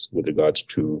choice with regards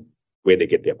to where they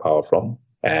get their power from?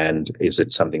 And is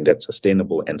it something that's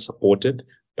sustainable and supported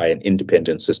by an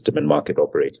independent system and market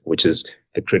operator, which is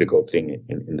the critical thing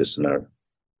in this scenario?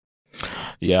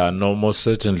 Yeah, no, most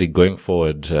certainly going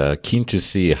forward, keen to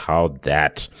see how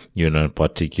that, in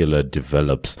particular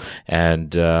develops,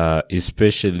 and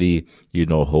especially,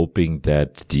 hoping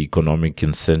that the economic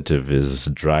incentive is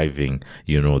driving,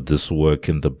 this work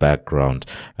in the background,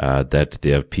 that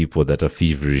there are people that are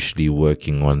feverishly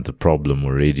working on the problem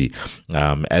already.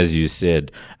 As you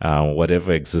said,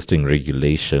 whatever existing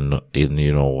regulation,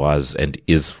 was and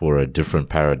is for a different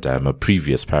paradigm, a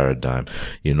previous paradigm,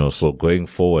 so going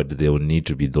forward, there will need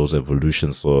to be those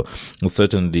evolutions. So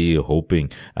certainly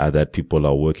hoping that people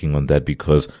are working on that,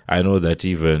 because I know that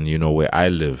even, where I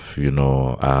live,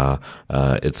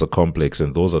 it's a complex,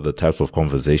 and those are the types of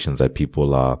conversations that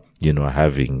people are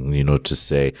having, to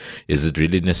say, is it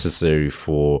really necessary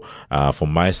for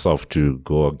myself to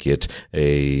go get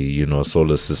a,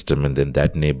 solar system, and then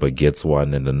that neighbor gets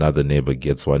one and another neighbor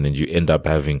gets one, and you end up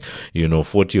having,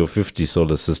 40 or 50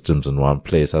 solar systems in one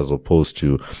place, as opposed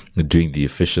to doing the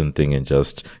efficient thing and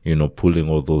just, pulling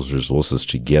all those resources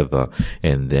together.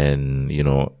 And then,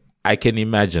 I can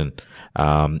imagine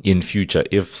in future,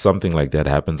 if something like that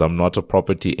happens, I'm not a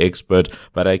property expert,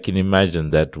 but I can imagine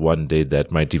that one day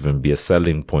that might even be a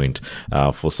selling point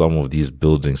for some of these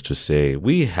buildings to say,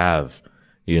 we have,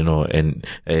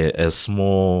 a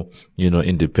small,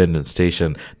 independent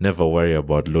station. Never worry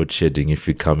about load shedding if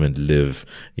you come and live,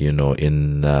 in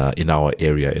our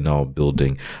area, in our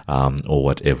building, or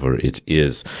whatever it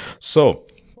is. So,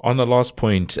 on the last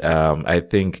point, I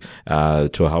think to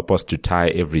help us to tie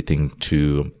everything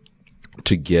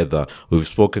together, we've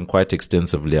spoken quite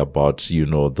extensively about,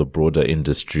 the broader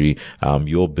industry,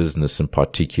 your business in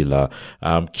particular.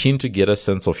 Keen to get a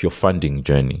sense of your funding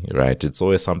journey, right? It's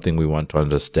always something we want to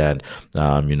understand,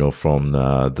 from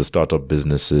the startup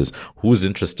businesses, who's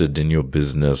interested in your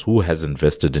business, who has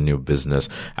invested in your business.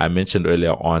 I mentioned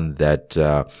earlier on that,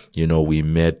 we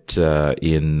met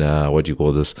in,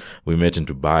 we met in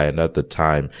Dubai, and at the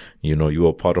time, you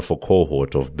were part of a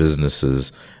cohort of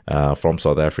businesses from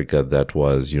South Africa that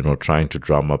was, trying to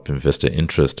drum up investor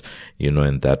interest,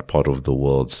 in that part of the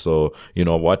world. So,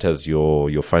 what has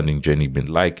your funding journey been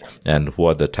like, and who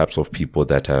are the types of people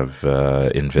that have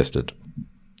invested?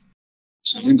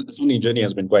 So the funding journey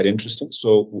has been quite interesting.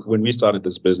 So when we started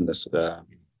this business,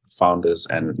 founders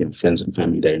and friends and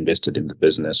family that invested in the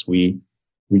business, we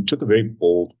took a very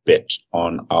bold bet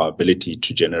on our ability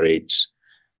to generate,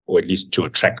 or at least to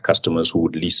attract customers who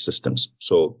would lease systems.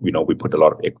 So, we put a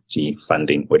lot of equity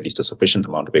funding, or at least a sufficient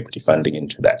amount of equity funding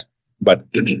into that. But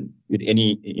in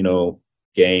any,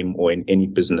 game, or in any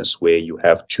business where you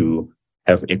have to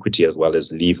have equity as well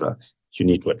as lever, you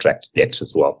need to attract debt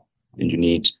as well. And you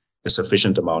need a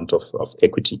sufficient amount of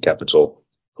equity capital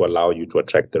to allow you to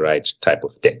attract the right type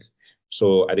of debt.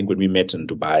 So I think when we met in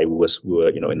Dubai, we were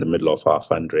in the middle of our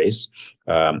fundraise.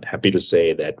 Happy to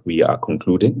say that we are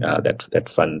concluding that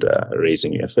fund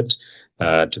raising effort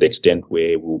to the extent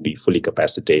where we'll be fully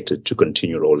capacitated to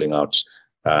continue rolling out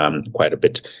quite a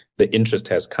bit. The interest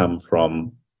has come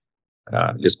from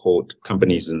let's call it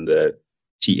companies in the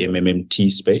TMMT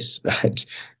space, right?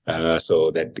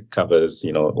 So that covers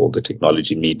all the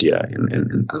technology, media,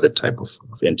 and other type of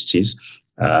entities.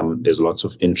 There's lots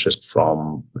of interest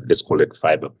from, let's call it,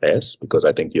 fiber players, because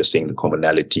I think you're seeing the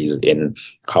commonalities in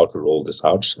how to roll this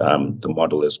out, the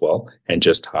model as well, and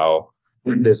just how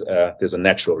there's a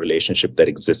natural relationship that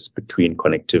exists between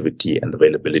connectivity and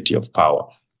availability of power.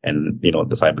 And,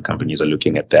 the fiber companies are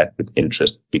looking at that with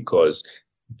interest because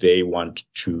they want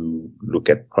to look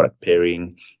at product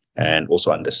pairing and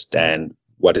also understand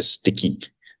what is sticky,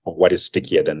 or what is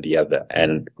stickier than the other,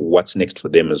 and what's next for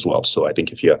them as well. So I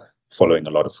think if you're following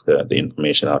a lot of the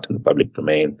information out in the public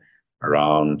domain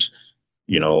around,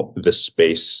 the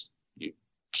space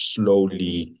let's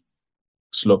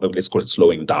call it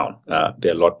slowing down.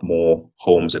 There are a lot more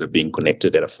homes that are being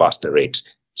connected at a faster rate.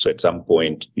 So at some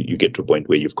point, you get to a point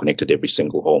where you've connected every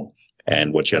single home.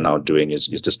 And what you're now doing is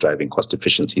just driving cost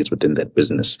efficiencies within that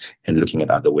business and looking at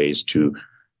other ways to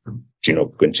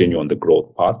continue on the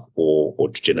growth path or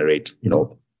to generate,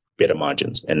 better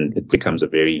margins. And it becomes a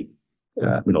very,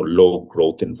 low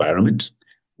growth environment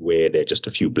where there are just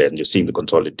a few players, and you're seeing the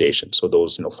consolidation. So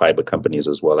those, fiber companies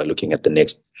as well are looking at the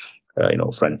next,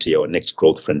 frontier or next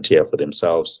growth frontier for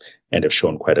themselves, and have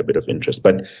shown quite a bit of interest.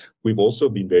 But we've also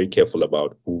been very careful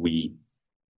about who the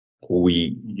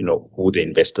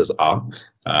investors are.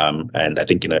 And I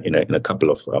think in a couple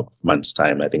of months'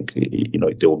 time, I think,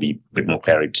 there will be a bit more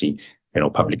clarity,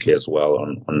 publicly as well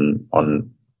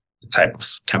on the type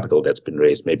of capital that's been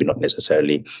raised. Maybe not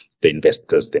necessarily the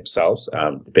investors themselves,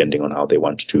 depending on how they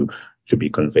want to be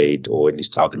conveyed, or at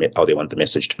least how they want the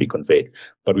message to be conveyed.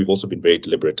 But we've also been very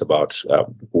deliberate about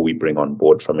who we bring on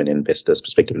board from an investor's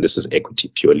perspective. And this is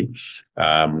equity purely,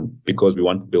 because we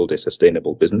want to build a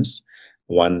sustainable business,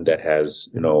 one that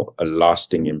has, a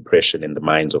lasting impression in the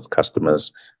minds of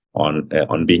customers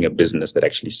on being a business that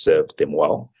actually served them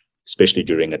well, especially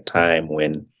during a time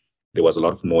when there was a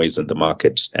lot of noise in the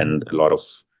market and a lot of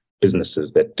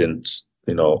businesses that didn't,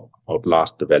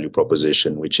 outlast the value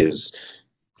proposition, which is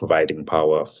providing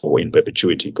power for in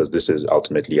perpetuity, because this is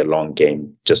ultimately a long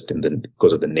game, just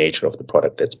because of the nature of the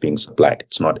product that's being supplied.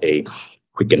 It's not a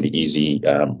quick and easy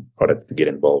product to get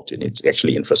involved in. It's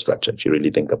actually infrastructure, if you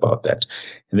really think about that.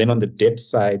 And then on the debt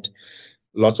side,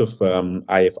 lots of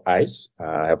IFIs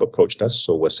have approached us,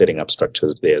 so we're setting up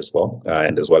structures there as well,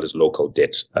 and as well as local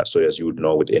debt. So as you would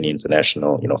know, with any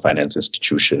international, finance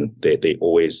institution, they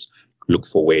always look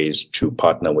for ways to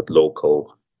partner with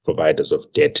local providers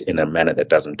of debt in a manner that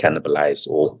doesn't cannibalize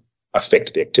or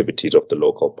affect the activities of the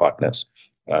local partners.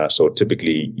 So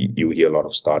typically, you hear a lot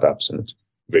of startups and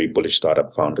very bullish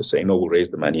startup founders saying, "No, we'll raise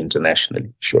the money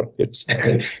internationally." Sure, it's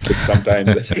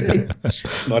sometimes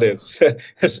it's not as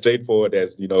straightforward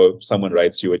as someone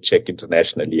writes you a check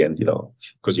internationally, and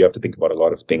because you have to think about a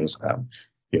lot of things.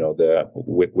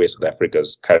 Where South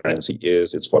Africa's currency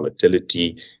is, its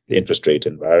volatility, the interest rate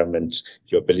environment,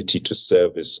 your ability to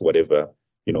service whatever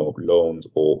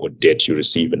loans or debt you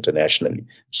receive internationally.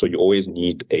 So you always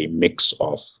need a mix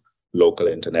of local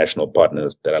and international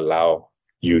partners that allow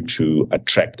you to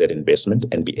attract that investment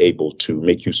and be able to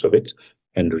make use of it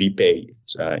and repay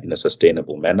it in a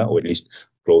sustainable manner, or at least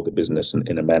grow the business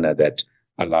in a manner that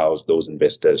allows those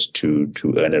investors to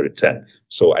earn a return.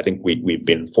 So I think we've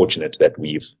been fortunate that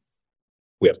we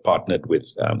have partnered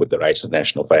with the right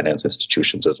international finance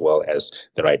institutions as well as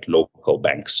the right local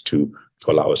banks to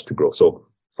allow us to grow. So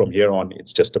from here on,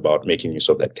 it's just about making use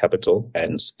of that capital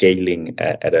and scaling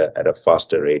at a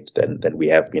faster rate than we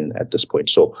have been at this point.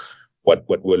 So what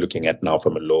we're looking at now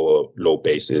from a low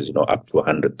base is, up to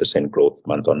 100% growth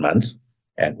month on month.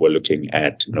 And we're looking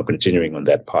at, continuing on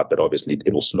that path, but obviously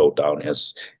it will slow down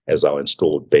as our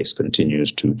installed base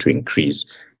continues to increase.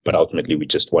 But ultimately, we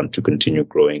just want to continue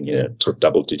growing in a sort of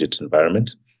double-digit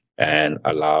environment and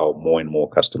allow more and more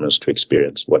customers to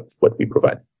experience what we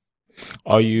provide.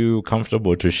 Are you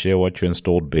comfortable to share what your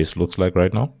installed base looks like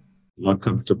right now? Not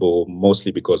comfortable,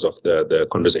 mostly because of the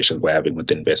conversations we're having with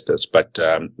investors. But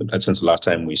since the last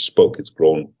time we spoke, it's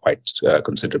grown quite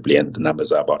considerably, and the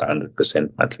numbers are about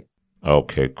 100% monthly.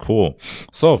 Okay, cool.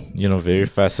 So, very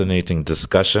fascinating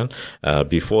discussion.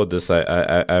 Before this,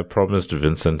 I promised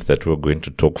Vincent that we're going to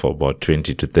talk for about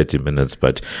 20 to 30 minutes,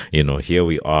 but, here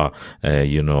we are,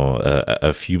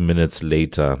 a few minutes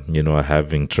later,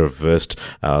 having traversed,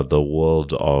 the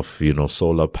world of,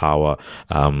 solar power,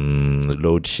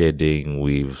 load shedding.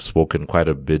 We've spoken quite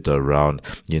a bit around,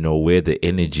 where the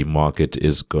energy market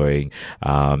is going,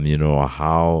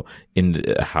 how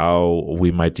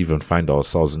we might even find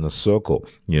ourselves in a circle,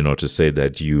 to say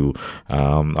that you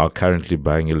are currently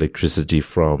buying electricity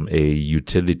from a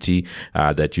utility,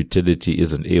 that utility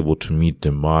isn't able to meet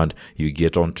demand. You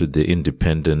get onto the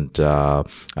independent power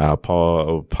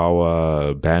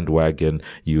bandwagon.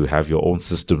 You have your own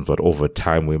systems, but over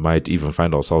time we might even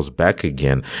find ourselves back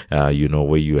again, where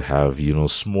you have,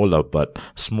 smaller,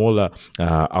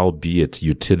 albeit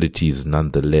utilities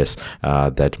nonetheless,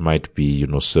 that might be,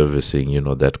 servicing,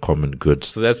 that common good.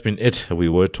 So that's been it. We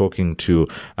were talking to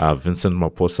Vincent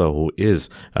Maposa, who is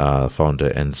founder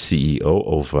and CEO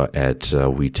over at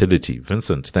Wetility.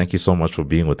 Vincent, thank you so much for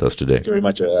being with us today. Thank you very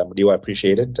much, Mudiwa. I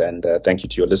appreciate it. And thank you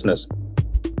to your listeners.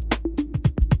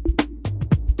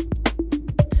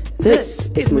 This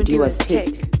is Mudiwa's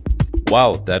Take.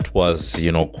 Wow, that was,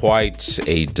 quite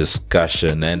a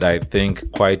discussion, and I think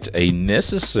quite a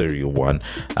necessary one.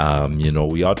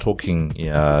 We are talking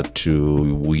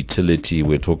to Wetility.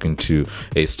 We're talking to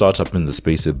a startup in the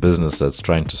space, a business that's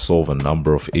trying to solve a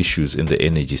number of issues in the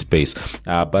energy space.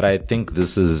 But I think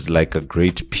this is like a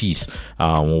great piece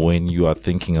when you are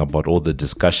thinking about all the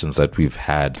discussions that we've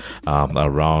had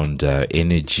around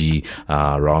energy,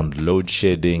 around load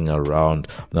shedding, around,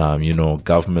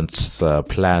 government's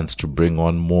plans to bring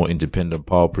on more independent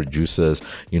power producers,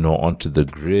 onto the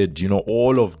grid.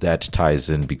 All of that ties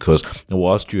in, because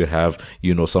whilst you have,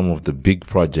 some of the big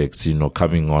projects,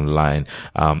 coming online,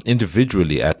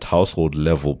 individually at household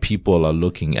level, people are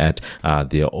looking at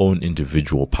their own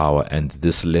individual power, and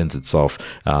this lends itself,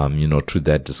 to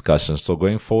that discussion. So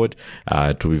going forward,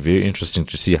 it will be very interesting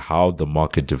to see how the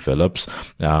market develops.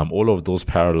 All of those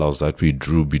parallels that we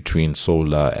drew between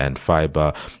solar and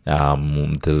fiber,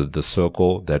 the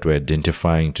circle that we're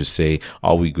identifying to say,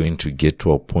 are we going to get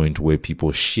to a point where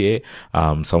people share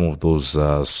some of those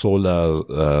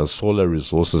solar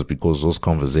resources, because those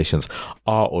conversations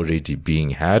are already being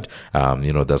had.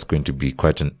 That's going to be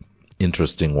quite an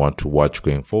interesting one to watch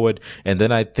going forward. And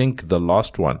then I think the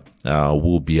last one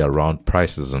will be around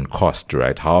prices and cost,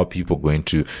 right? How are people going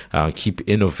to keep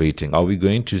innovating? Are we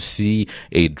going to see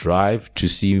a drive to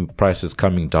see prices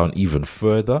coming down even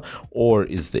further? Or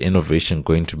is the innovation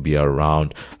going to be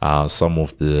around some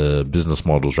of the business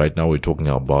models? Right now we're talking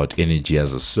about energy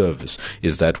as a service.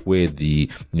 Is that where the,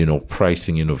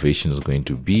 pricing innovation is going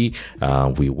to be?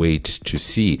 We wait to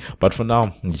see. But for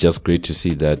now, it's just great to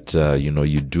see that,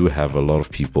 you do have a lot of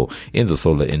people in the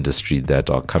solar industry that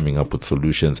are coming up with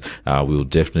solutions we'll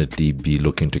definitely be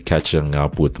looking to catching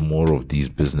up with more of these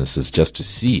businesses just to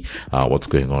see what's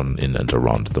going on in and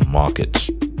around the market.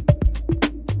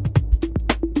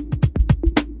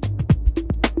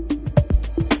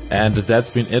 And that's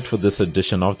been it for this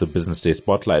edition of the Business Day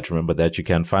Spotlight. Remember that you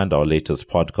can find our latest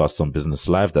podcasts on Business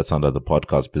Live. That's under the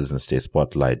podcast Business Day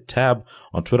Spotlight tab.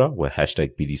 On Twitter, we're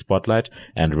 #BD Spotlight.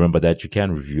 And remember that you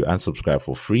can review and subscribe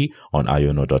for free on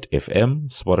iono.fm,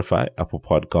 Spotify, Apple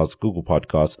Podcasts, Google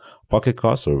Podcasts, Pocket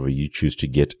Casts, or wherever you choose to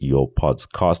get your pods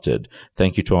casted.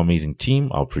 Thank you to our amazing team.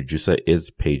 Our producer is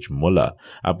Paige Muller.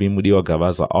 I've been Mudiwa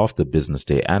Gavaza of the Business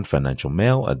Day and Financial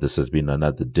Mail, and this has been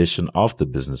another edition of the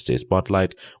Business Day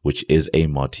Spotlight, which is a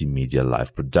multimedia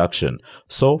live production.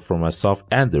 So from myself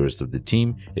and the rest of the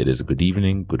team, it is a good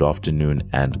evening, good afternoon,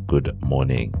 and good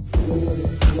morning.